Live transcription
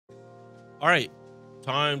All right,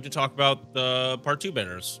 time to talk about the part 2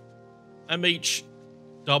 banners. MH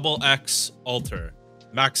double X alter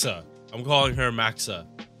Maxa. I'm calling her Maxa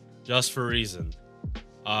just for a reason.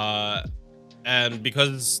 And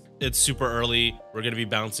because it's super early, we're gonna be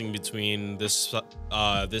bouncing between this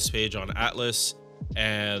this page on Atlas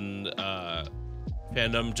and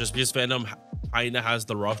fandom, just because fandom kinda has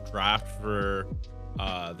the rough draft for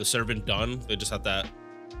the servant done. They just have to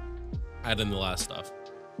add in the last stuff.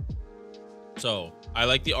 So I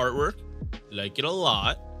like the artwork, like it a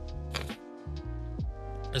lot,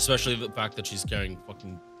 especially the fact that she's carrying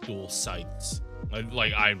fucking dual sights.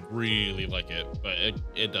 I really like it, but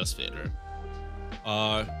it does fit her.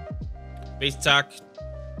 Base attack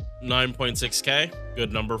 9.6k,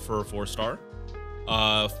 good number for a 4-star.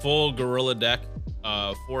 Full gorilla deck,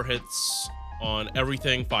 4 hits on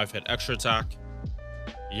everything, 5 hit extra attack.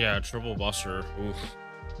 Yeah, triple buster. Oof.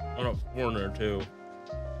 On a foreigner too.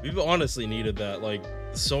 We've honestly needed that. Like,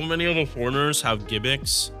 so many of the foreigners have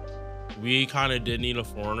gimmicks. We kind of did need a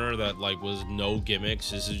foreigner that like was no gimmicks.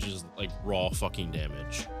 This is just like raw fucking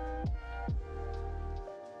damage.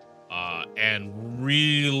 And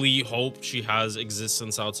really hope she has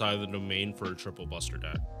existence outside of the domain for a triple buster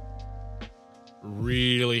deck.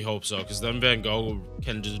 Really hope so, because then Van Gogh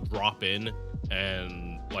can just drop in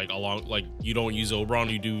and like you don't use Oberon,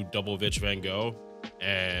 you do double Vitch Van Gogh,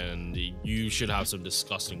 and you should have some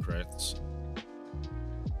disgusting crits.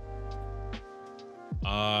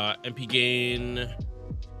 MP gain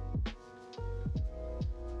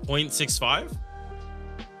 0.65.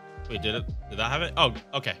 Wait, did that have it? Oh,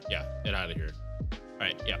 okay, yeah, it out of here. All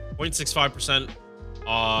right, yeah, 0.65%.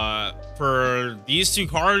 For these 2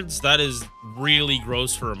 cards, that is really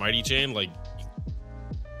gross for a Mighty Chain. Like,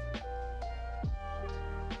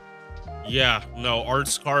 yeah, no,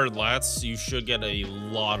 arts card lats, you should get a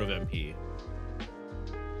lot of MP.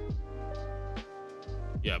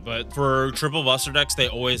 Yeah, but for triple buster decks, they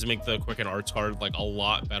always make the quicken arts card like a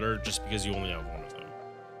lot better just because you only have one of them.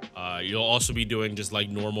 You'll also be doing just like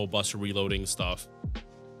normal buster reloading stuff.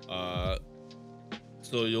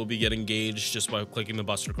 So you'll be getting gauged just by clicking the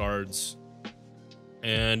buster cards.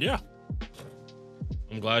 And yeah,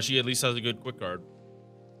 I'm glad she at least has a good quick card.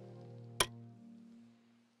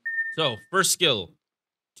 So first skill,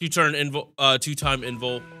 2-time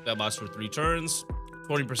invul that lasts for 3 turns,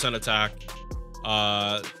 20% attack.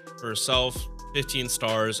 For herself, 15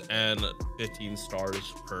 stars and 15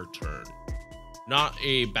 stars per turn. Not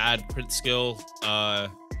a bad crit skill.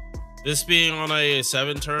 This being on a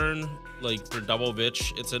 7 turn, like for double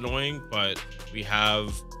Vitch, it's annoying, but we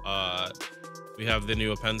have the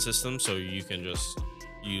new append system, so you can just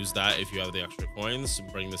use that if you have the extra coins,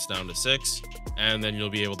 bring this down to 6, and then you'll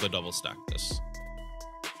be able to double stack this.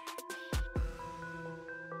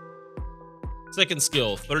 Second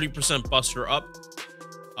skill, 30% buster up,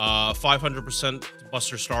 500%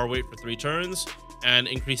 buster star weight for 3 turns, and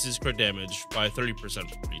increases crit damage by 30%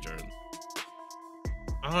 for 3 turns.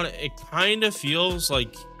 It kind of feels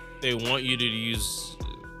like they want you to use...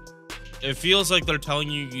 It feels like they're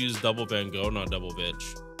telling you to use double Van Gogh, not double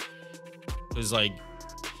Vitch. Because, like,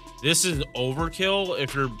 this is overkill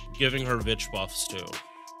if you're giving her Vitch buffs, too.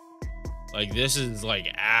 Like, this is,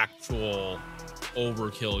 like, actual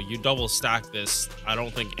overkill. You double stack this, I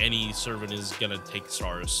don't think any servant is gonna take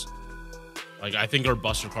stars. Like, I think our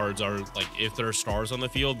buster cards are, like, if there are stars on the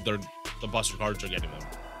field, the buster cards are getting them.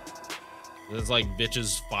 It's like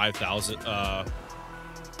Vitch's 5,000,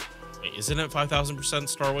 wait, isn't it 5,000%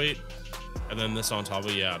 star weight? And then this on top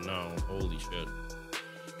of, yeah, no, holy shit.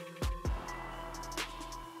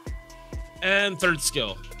 And third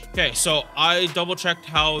skill. Okay, so I double checked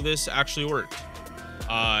how this actually worked.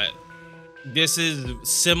 This is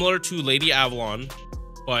similar to Lady Avalon,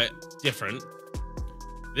 but different.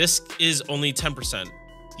 This is only 10%.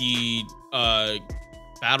 The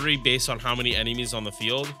battery based on how many enemies on the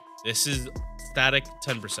field, this is static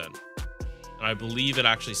 10%. And I believe it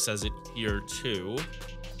actually says it here too.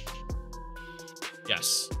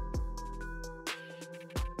 Yes.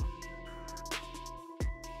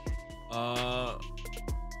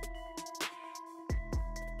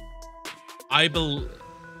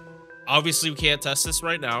 Obviously we can't test this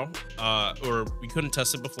right now, or we couldn't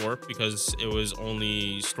test it before because it was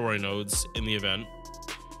only story nodes in the event,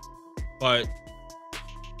 but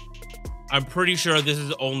I'm pretty sure this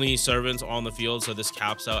is only servants on the field, so this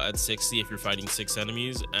caps out at 60 if you're fighting 6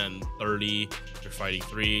 enemies, and 30 if you're fighting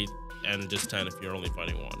 3, and just 10 if you're only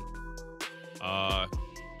fighting 1.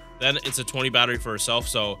 Then it's a 20 battery for herself,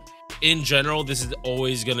 so in general this is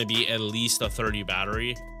always going to be at least a 30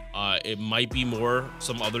 battery. It might be more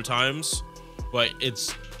some other times, but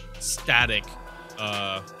it's static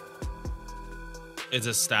It's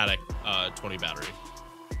a static 20 battery.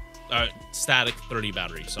 Static 30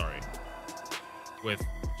 battery, sorry. With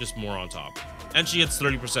just more on top. And she gets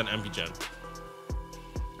 30% MP gen.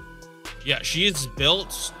 Yeah, she is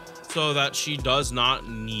built so that she does not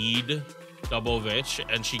need double Vitch,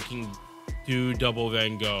 and she can do double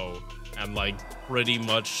Van Gogh. And like pretty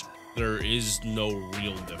much there is no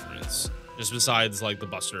real difference. Just besides like the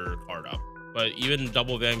Buster card up. But even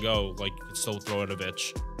double Van Gogh, like you can still throw in a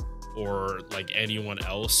Vitch. Or like anyone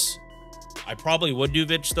else. I probably would do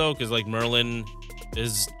Vitch though, because like Merlin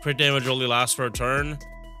is crit damage only lasts for a turn,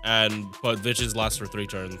 but Vitches last for 3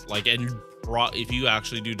 turns. Like, and if you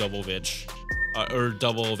actually do double Vitch or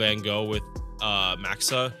double Van Gogh with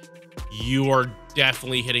Maxa, you are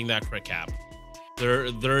definitely hitting that crit cap.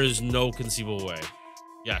 There is no conceivable way.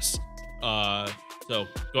 Yes. So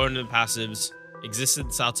going into the passives,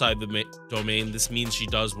 existence outside the domain. This means she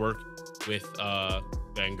does work with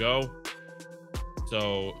Van Gogh.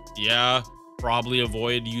 So yeah, probably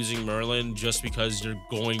avoid using Merlin just because you're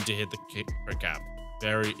going to hit the crit cap.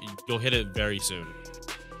 You'll hit it very soon.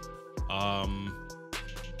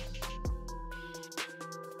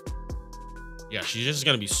 Yeah, she's just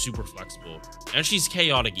gonna be super flexible, and she's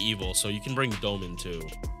chaotic evil, so you can bring Dome in too.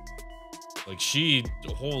 Like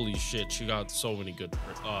holy shit, she got so many good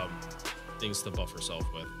things to buff herself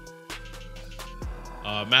with.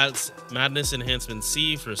 Madness Enhancement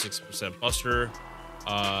C for 6% Buster,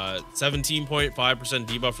 17.5%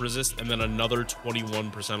 debuff resist, and then another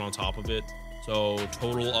 21% on top of it. So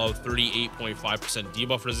total of 38.5%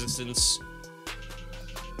 debuff resistance.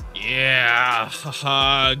 Yeah,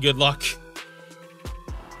 haha, good luck.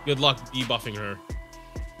 Good luck debuffing her.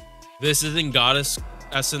 This isn't Goddess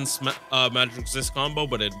Essence Magic Resist combo,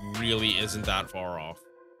 but it really isn't that far off.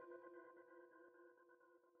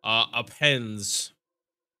 Appends.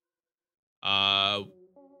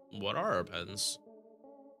 What are appends?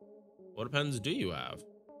 What appends do you have?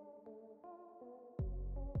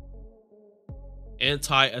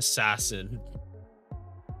 Anti-assassin.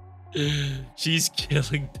 She's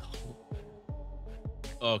killing.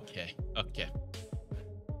 Okay.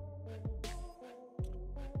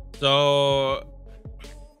 So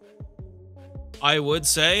I would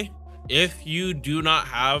say if you do not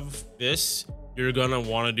have this, you're gonna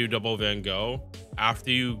want to do double Van Gogh.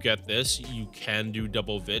 After you get this, you can do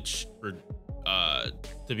double Vitch for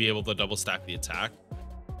to be able to double stack the attack,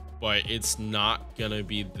 but it's not gonna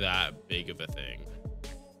be that big of a thing.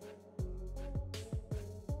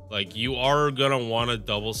 Like, you are gonna want to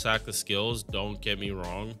double stack the skills, don't get me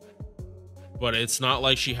wrong, but it's not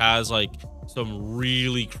like she has like some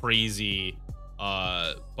really crazy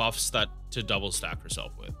buffs to double stack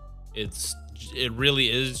herself with. It really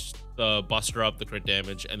is the Buster up, the crit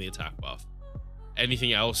damage, and the attack buff.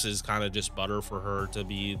 Anything else is kind of just butter for her to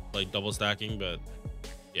be like double stacking, but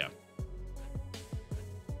yeah.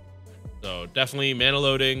 So definitely mana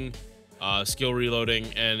loading, skill reloading,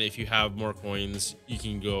 and if you have more coins, you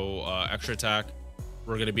can go extra attack.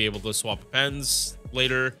 We're going to be able to swap pens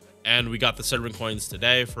later, and we got the 7 coins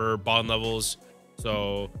today for bond levels.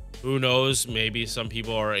 So who knows, maybe some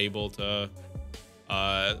people are able to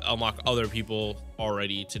unlock other people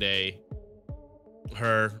already today.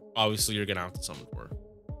 Her, obviously, you're gonna have to summon for her.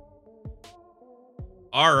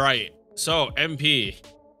 All right, so MP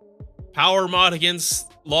power mod against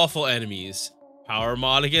lawful enemies, power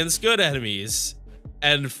mod against good enemies,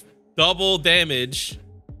 and double damage,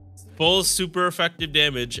 full super effective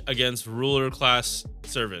damage against ruler class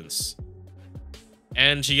servants,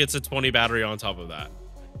 and she gets a 20 battery on top of that.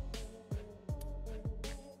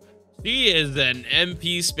 She is an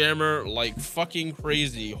MP spammer like fucking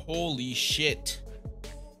crazy. Holy shit.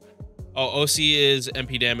 Oh, OC is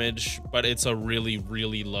MP damage, but it's a really,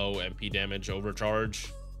 really low MP damage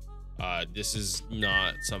overcharge. This is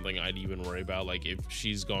not something I'd even worry about. Like, if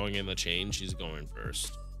she's going in the chain, she's going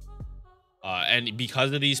first. And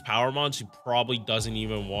because of these power mods, she probably doesn't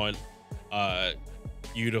even want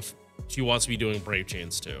she wants to be doing brave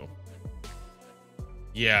chains too.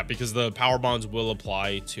 Yeah, because the power bonds will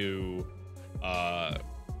apply to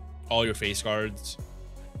all your face guards.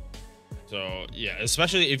 So yeah,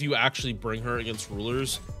 especially if you actually bring her against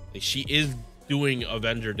rulers, like, she is doing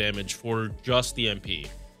Avenger damage for just the MP.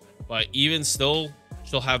 But even still,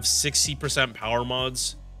 she'll have 60% power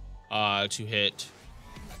mods to hit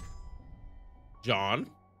John,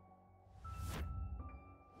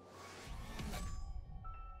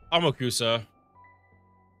 Amakusa.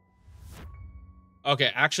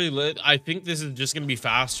 Okay, actually, I think this is just gonna be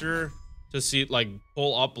faster to see, like,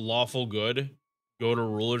 pull up lawful good, go to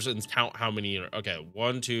rulers, and count how many are. Okay,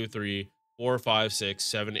 1, 2, 3, 4, 5, 6,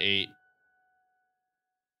 7, 8.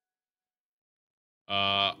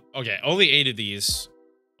 Okay, only 8 of these.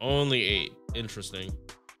 Only 8. Interesting.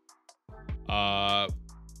 Home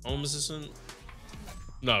assistant?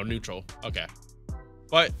 No, neutral. Okay.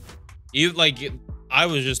 But you like I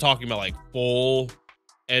was just talking about like full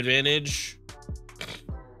advantage.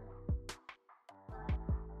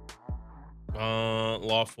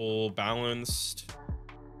 Lawful, balanced.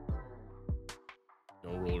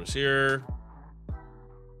 No rulers here.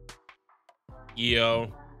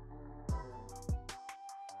 EO.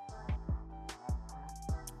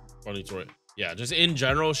 Funny story. Yeah, just in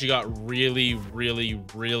general, she got really, really,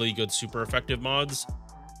 really good super effective mods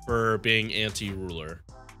for being anti-ruler.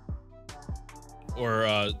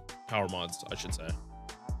 Or power mods, I should say.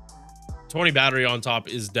 20 battery on top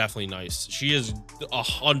is definitely nice. She is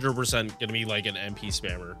 100% gonna be like an MP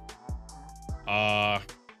spammer.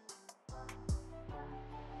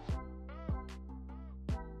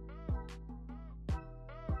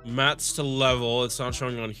 Mats to level. It's not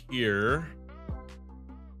showing on here.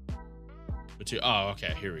 Oh,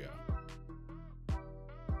 okay. Here we go.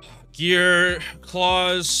 Gear,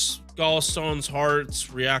 claws, gallstones, hearts,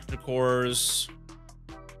 reactor cores.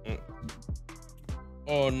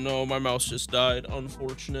 Oh no, my mouse just died.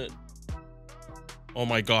 Unfortunate. Oh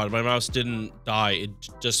my god, my mouse didn't die. It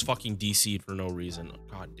just fucking DC'd for no reason.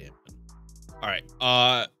 God damn it.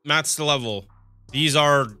 Alright, mats to level. These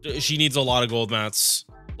are, she needs a lot of gold mats.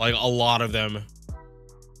 Like a lot of them.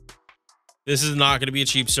 This is not going to be a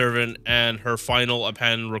cheap servant, and her final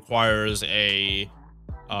append requires a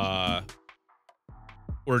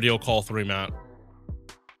ordeal call 3 mat.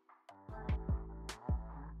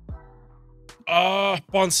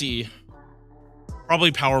 Bonsi.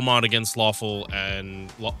 Probably power mod against lawful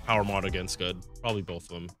and power mod against good. Probably both of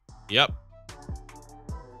them. Yep.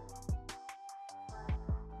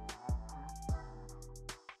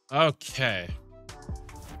 Okay.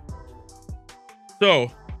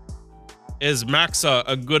 So, is Maxa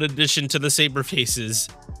a good addition to the Saber Faces?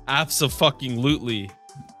 Abso-fucking-lutely.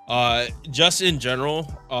 Just in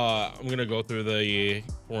general, I'm gonna go through the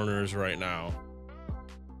corners right now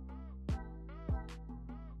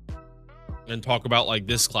and talk about like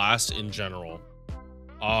this class in general.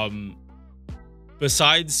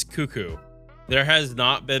 Besides Cuckoo, there has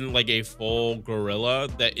not been like a full gorilla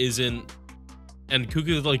that isn't, and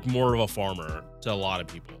Cuckoo is like more of a farmer to a lot of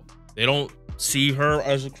people. They don't see her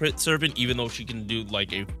as a crit servant, even though she can do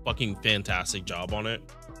like a fucking fantastic job on it.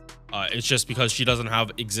 It's just because she doesn't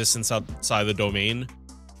have existence outside the domain.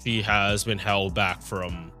 She has been held back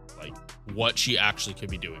from like what she actually could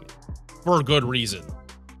be doing for a good reason.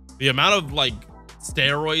 The amount of like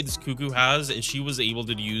steroids Cuckoo has, and she was able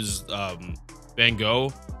to use Van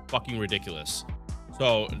Gogh, fucking ridiculous.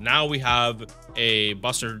 So now we have a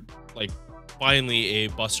Buster, like finally a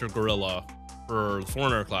Buster Gorilla for the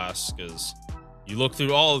foreigner class, because you look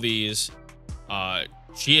through all of these,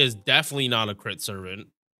 she is definitely not a crit servant,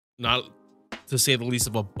 not to say the least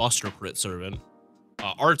of a Buster crit servant.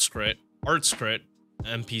 Arts crit,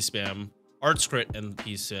 MP spam, arts crit,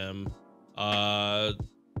 MP spam,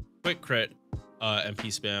 quick crit, MP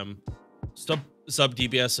spam, sub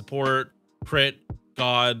DPS support, crit,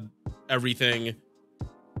 god, everything,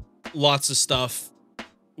 lots of stuff.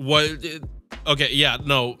 Okay, yeah,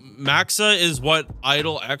 no, Maxa is what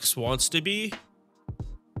Idol X wants to be,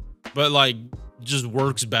 but like just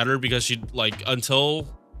works better because she like until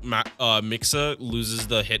Mixa loses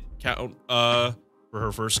the hit count for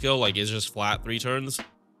her first skill, like it's just flat 3 turns.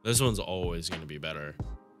 This one's always gonna be better.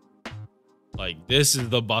 Like this is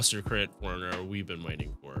the Buster crit corner we've been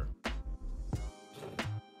waiting for.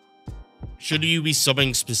 Should you be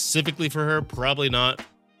subbing specifically for her? Probably not.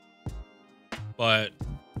 But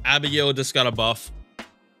Abigail just got a buff,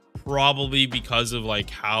 probably because of like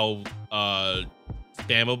how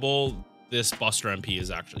spammable this Buster MP is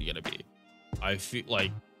actually gonna be. I feel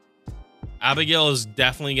like Abigail is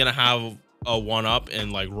definitely gonna have a 1-up in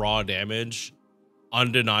like raw damage,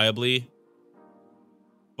 undeniably.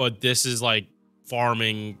 But this is like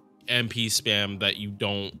farming MP spam that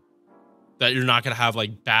you're not gonna have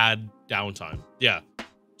like bad downtime. Yeah.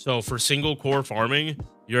 So for single core farming,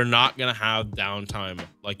 you're not gonna have downtime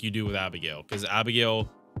like you do with Abigail, because Abigail,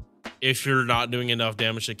 if you're not doing enough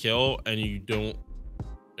damage to kill and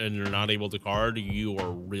you're not able to card, you are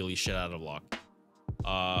really shit out of luck.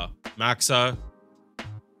 Maxa,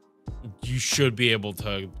 you should be able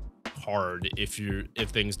to card if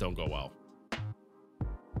things don't go well.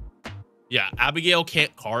 Yeah, Abigail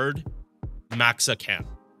can't card, Maxa can.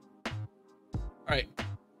 All right,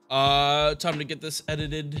 time to get this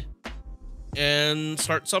edited and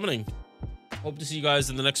start summoning. Hope to see you guys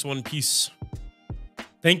in the next one. Peace.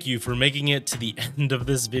 Thank you for making it to the end of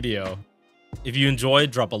this video. If you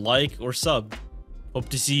enjoyed, drop a like or sub. Hope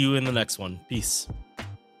to see you in the next one. Peace.